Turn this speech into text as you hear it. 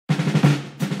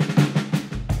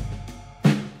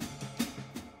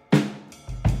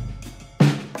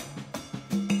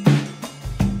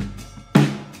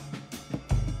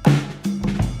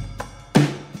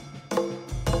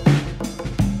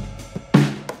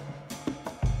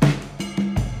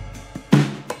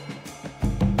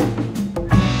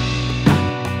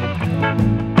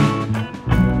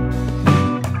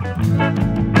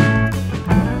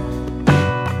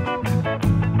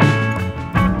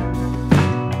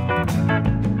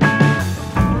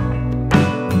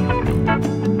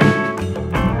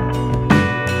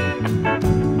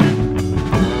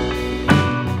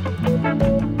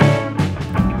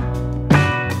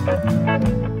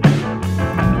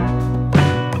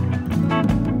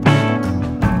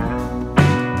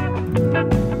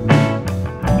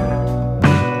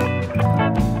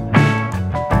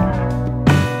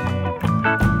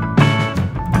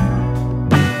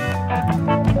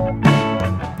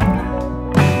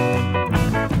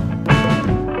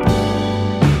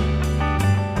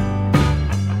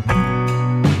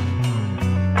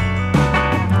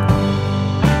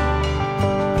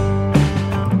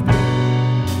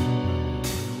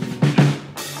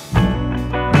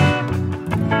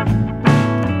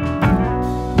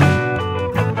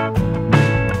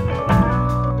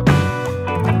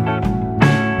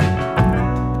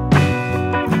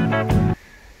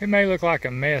may look like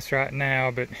a mess right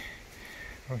now, but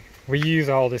we use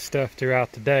all this stuff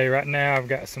throughout the day. Right now I've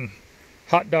got some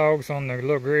hot dogs on the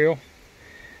little grill.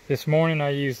 This morning I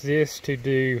used this to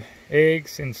do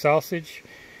eggs and sausage,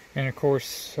 and of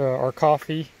course our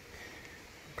coffee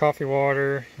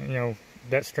water, you know,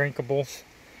 that's drinkables.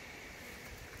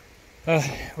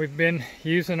 We've been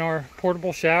using our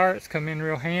portable shower. It's come in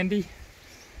real handy.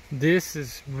 This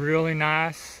is really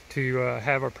nice to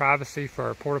have our privacy for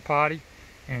our porta potty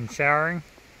and showering.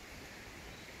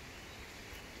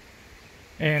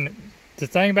 And the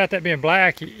thing about that being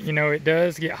black, you know, it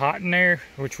does get hot in there,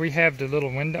 which we have the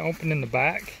little window open in the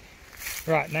back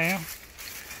right now.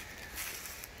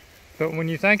 But when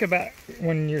you think about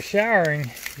when you're showering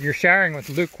with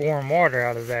lukewarm water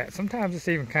out of that. Sometimes it's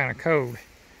even kind of cold.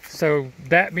 So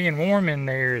that being warm in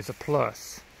there is a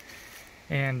plus.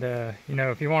 And you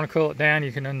know, if you want to cool it down,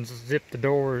 you can unzip the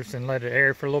doors and let it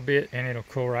air for a little bit, and it'll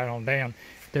cool right on down.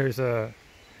 There's a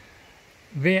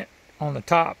vent on the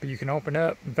top you can open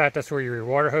up. In fact, that's where your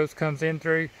water hose comes in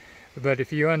through. But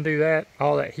if you undo that,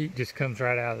 all that heat just comes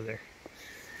right out of there.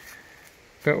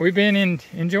 But we've been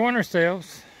enjoying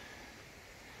ourselves.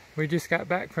 We just got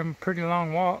back from a pretty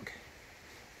long walk.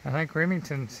 I think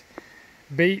Remington's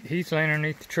beat. He's laying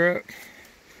underneath the truck.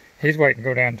 He's waiting to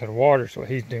go down to the water, is what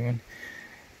he's doing.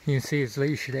 You can see his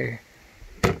leash there.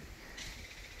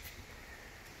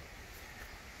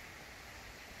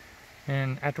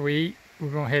 And after we eat, we're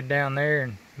going to head down there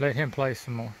and let him play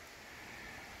some more.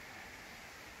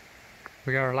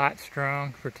 We got our lights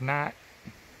strung for tonight.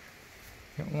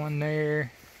 Got one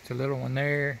there. It's a little one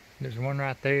there. There's one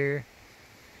right there.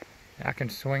 I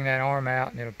can swing that arm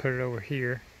out and it'll put it over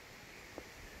here.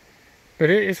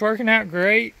 But it's working out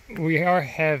great. We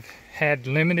have had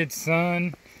limited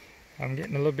sun. I'm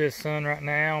getting a little bit of sun right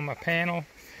now on my panel.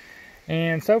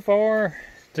 And so far,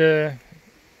 you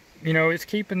know, it's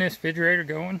keeping this refrigerator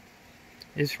going.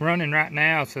 It's running right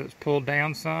now, so it's pulled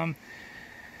down some.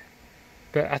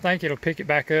 But I think it'll pick it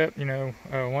back up, you know,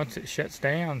 once it shuts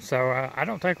down. So I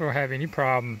don't think we'll have any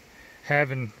problem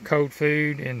having cold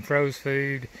food and froze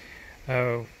food,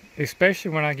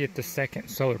 especially when I get the second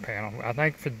solar panel. I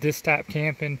think for this type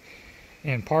camping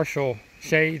in partial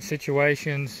shade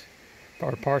situations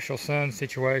or partial sun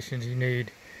situations, you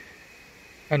need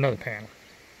another panel.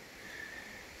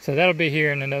 So that'll be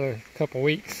here in another couple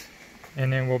weeks,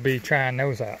 and then we'll be trying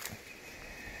those out.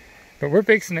 But we're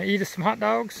fixing to eat us some hot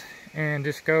dogs and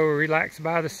just go relax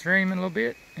by the stream in a little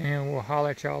bit, and we'll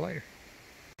holler at y'all later.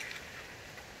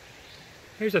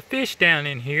 There's a fish down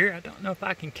in here. I don't know if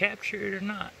I can capture it or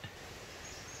not.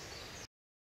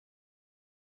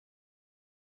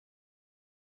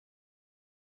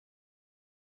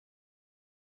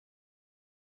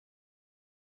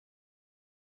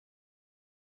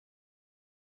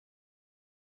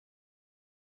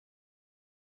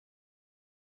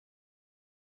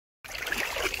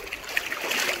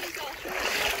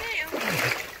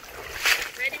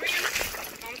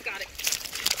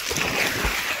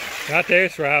 Right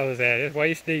there's where I was at. It's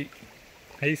waist deep.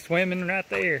 He's swimming right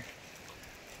there.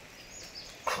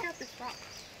 Got this rock.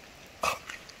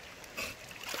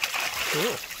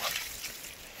 Cool.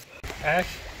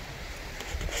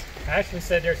 Ashley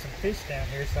said there's some fish down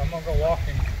here, so I'm gonna go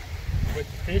walking with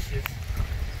the fishes.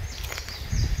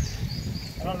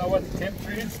 I don't know what the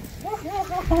temperature is.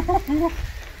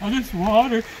 Oh, this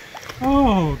water.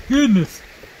 Oh goodness.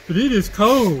 But it is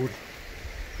cold.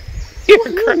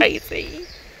 You're crazy.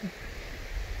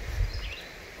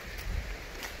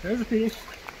 There's a fish.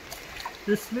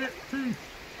 Just slipped too.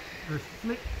 Or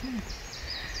flipped too.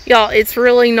 Y'all, it's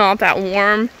really not that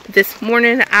warm. This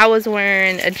morning I was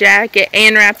wearing a jacket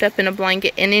and wrapped up in a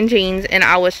blanket and in jeans, and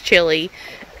I was chilly.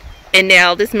 And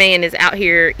now this man is out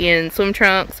here in swim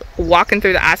trunks walking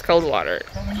through the ice cold water.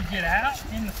 But when you get out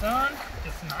in the sun,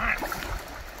 it's nice.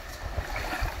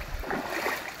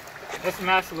 That's a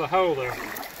nice little hole there.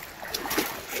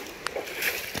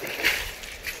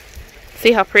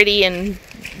 See how pretty and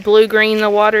blue-green the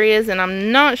water is, and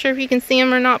I'm not sure if you can see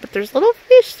them or not, but there's little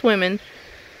fish swimming.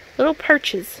 Little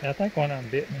perches. I think one of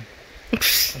them bit me.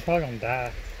 I'm probably gonna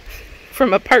die.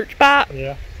 From a perch bite?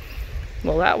 Yeah.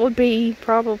 Well, that would be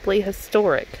probably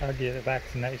historic. I'll get a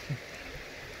vaccination.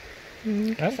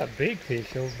 Okay. That's a big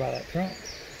fish over by that trunk.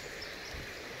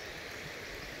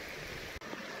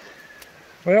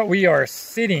 Well, we are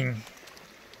sitting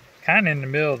kind of in the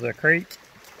middle of the creek,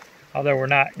 although we're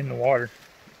not in the water.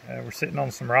 We're sitting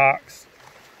on some rocks,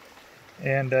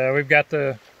 and we've got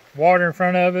the water in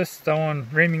front of us, throwing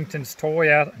Remington's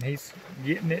toy out, and he's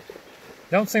getting it.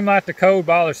 Don't seem like the cold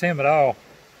bothers him at all,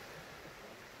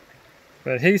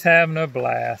 but he's having a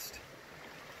blast.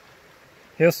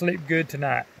 He'll sleep good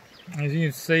tonight. As you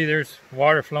can see, there's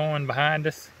water flowing behind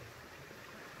us.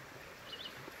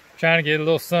 Trying to get a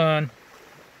little sun.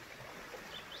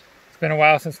 It's been a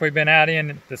while since we've been out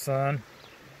in the sun.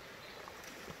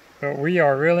 But we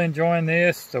are really enjoying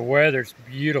this. The weather's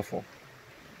beautiful.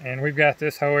 And we've got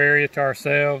this whole area to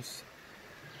ourselves.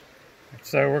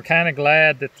 So we're kind of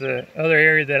glad that the other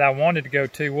area that I wanted to go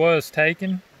to was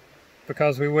taken,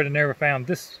 because we would have never found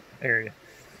this area.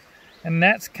 And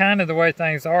that's kind of the way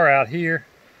things are out here.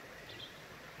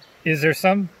 Is there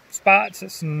some spots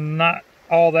that's not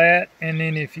all that, and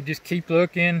then if you just keep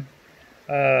looking,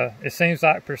 it seems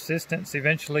like persistence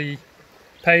eventually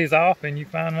pays off and you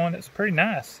find one that's pretty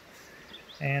nice.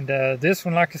 And this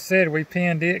one, like I said, we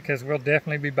pinned it because we'll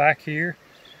definitely be back here.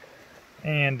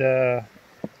 And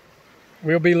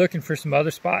we'll be looking for some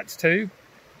other spots too,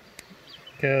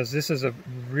 because this is a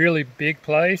really big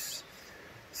place.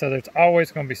 So there's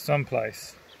always going to be some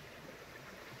place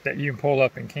that you can pull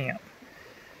up and camp.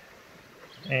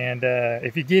 And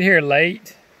if you get here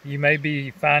late, you may be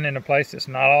finding a place that's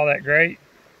not all that great,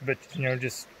 but you know,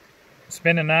 just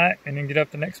spend the night and then get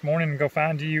up the next morning and go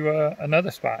find you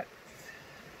another spot.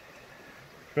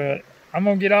 But I'm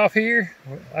gonna get off here.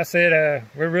 I said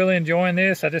we're really enjoying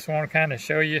this. I just want to kind of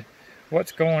show you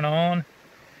what's going on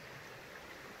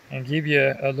and give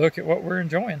you a look at what we're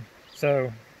enjoying.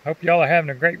 So hope y'all are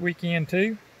having a great weekend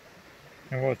too,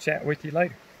 and we'll chat with you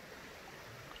later.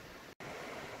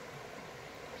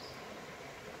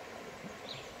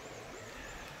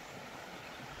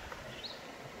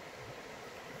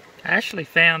 I actually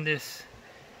found this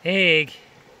egg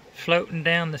floating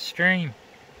down the stream.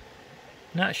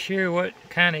 Not sure what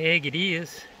kind of egg it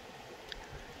is.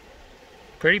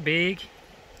 Pretty big.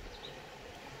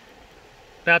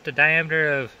 About the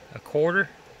diameter of a quarter.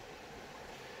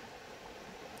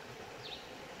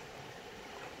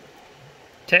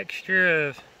 Texture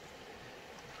of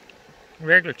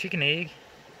regular chicken egg.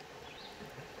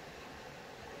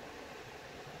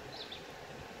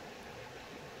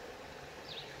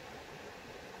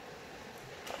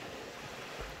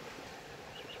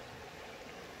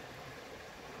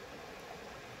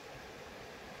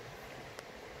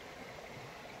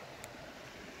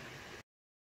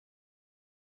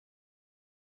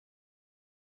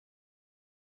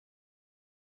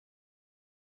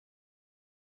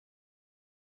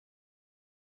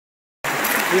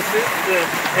 This is the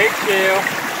eggshell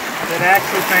that I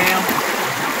actually found.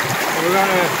 We're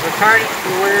going to return it to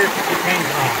where it came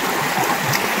from.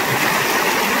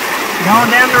 Going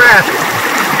down the rapid.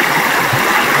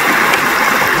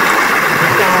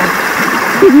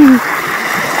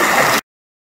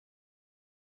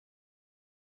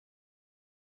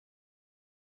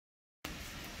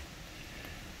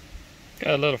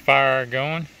 Got a little fire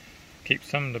going. Keep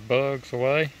some of the bugs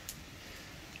away.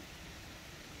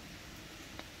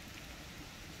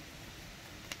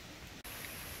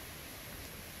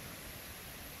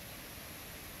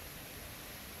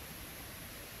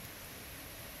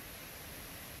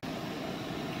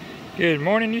 Good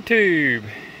morning, YouTube.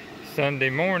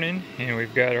 Sunday morning, and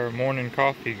we've got our morning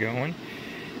coffee going.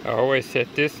 I always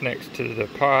set this next to the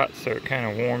pot so it kind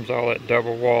of warms all that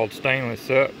double-walled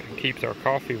stainless up and keeps our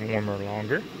coffee warmer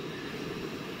longer.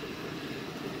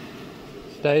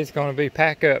 Today's going to be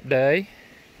pack-up day.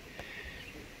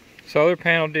 Solar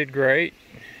panel did great.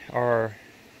 Our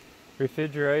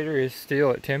refrigerator is still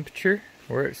at temperature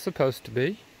where it's supposed to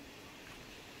be.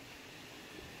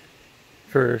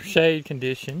 For shade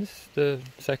conditions, the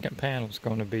second panel is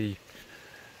going to be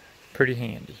pretty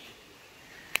handy.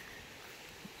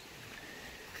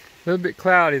 A little bit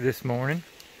cloudy this morning.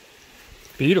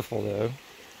 Beautiful though.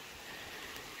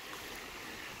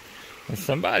 And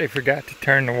somebody forgot to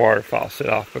turn the water faucet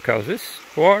off because this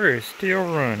water is still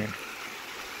running.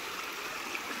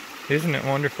 Isn't it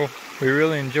wonderful? We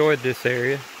really enjoyed this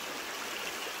area.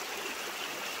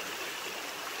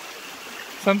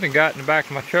 Something got in the back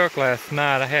of my truck last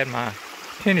night. I had my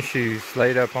tennis shoes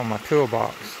laid up on my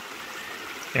toolbox,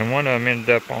 and one of them ended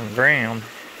up on the ground.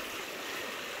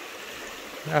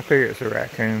 I figure it's a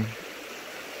raccoon.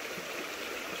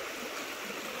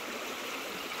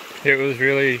 It was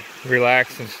really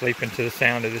relaxing sleeping to the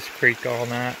sound of this creek all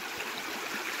night.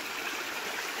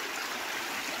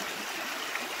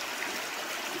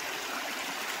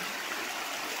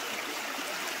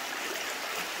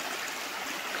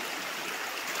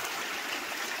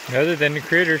 Other than the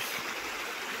critters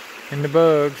and the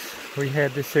bugs, we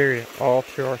had this area all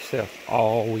to ourselves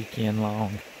all weekend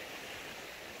long.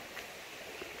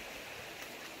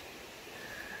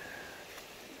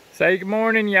 Say good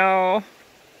morning, y'all. Morning.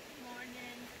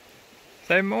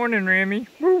 Say morning, Remy.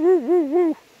 Woo, woo, woo,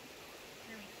 woo.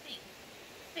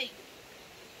 Speak.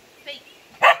 Speak.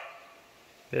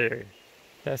 There,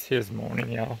 that's his morning,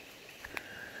 y'all.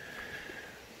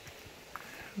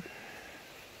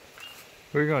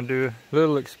 We're gonna do a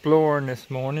little exploring this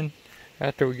morning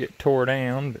after we get tore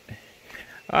down, but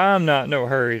I'm not in no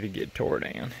hurry to get tore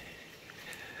down.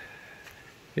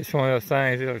 It's one of those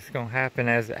things that's gonna happen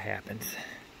as it happens.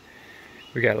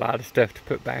 We got a lot of stuff to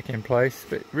put back in place,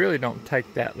 but it really don't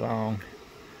take that long.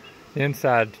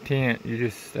 Inside the tent, you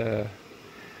just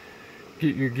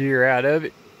get your gear out of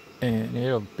it and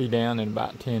it'll be down in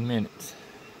about 10 minutes.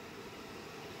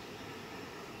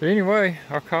 But anyway,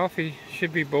 our coffee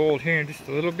should be boiled here in just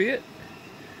a little bit.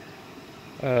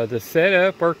 The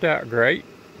setup worked out great.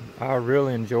 I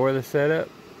really enjoy the setup.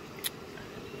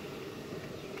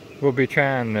 We'll be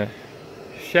trying to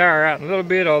shower out in a little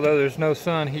bit, although there's no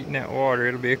sun heating that water.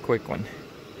 It'll be a quick one.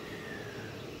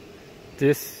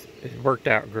 This worked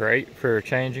out great for a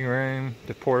changing room,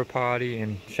 the porta potty,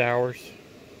 and showers.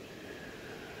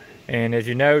 And as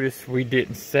you notice, we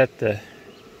didn't set the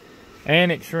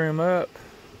annex room up.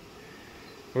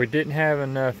 We didn't have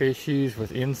enough issues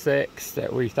with insects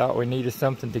that we thought we needed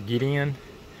something to get in.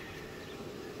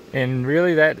 And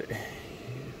really, that,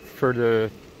 for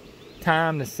the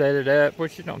time to set it up,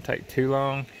 which it don't take too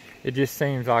long, it just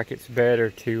seems like it's better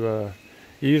to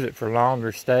use it for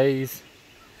longer stays.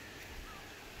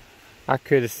 I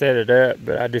could have set it up,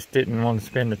 but I just didn't want to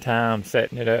spend the time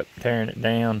setting it up, tearing it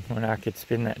down, when I could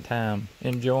spend that time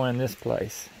enjoying this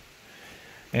place.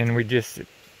 And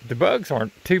the bugs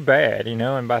aren't too bad, you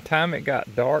know, and by the time it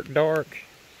got dark,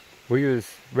 we was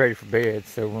ready for bed.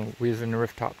 So when we was in the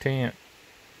rooftop tent,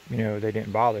 you know, they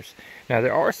didn't bother us. Now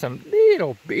there are some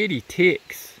little bitty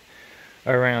ticks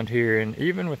around here, and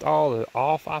even with all the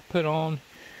off I put on,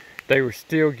 they were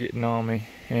still getting on me,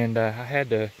 and I had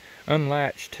to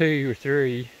unlatch 2 or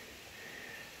 3,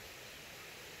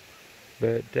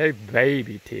 but they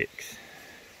baby ticks.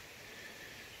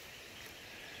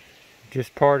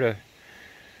 Just part of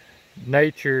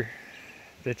nature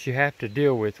that you have to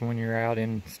deal with when you're out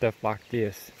in stuff like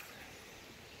this.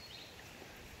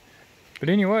 But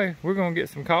anyway, we're gonna get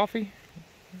some coffee,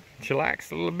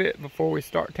 chillax a little bit before we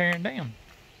start tearing down.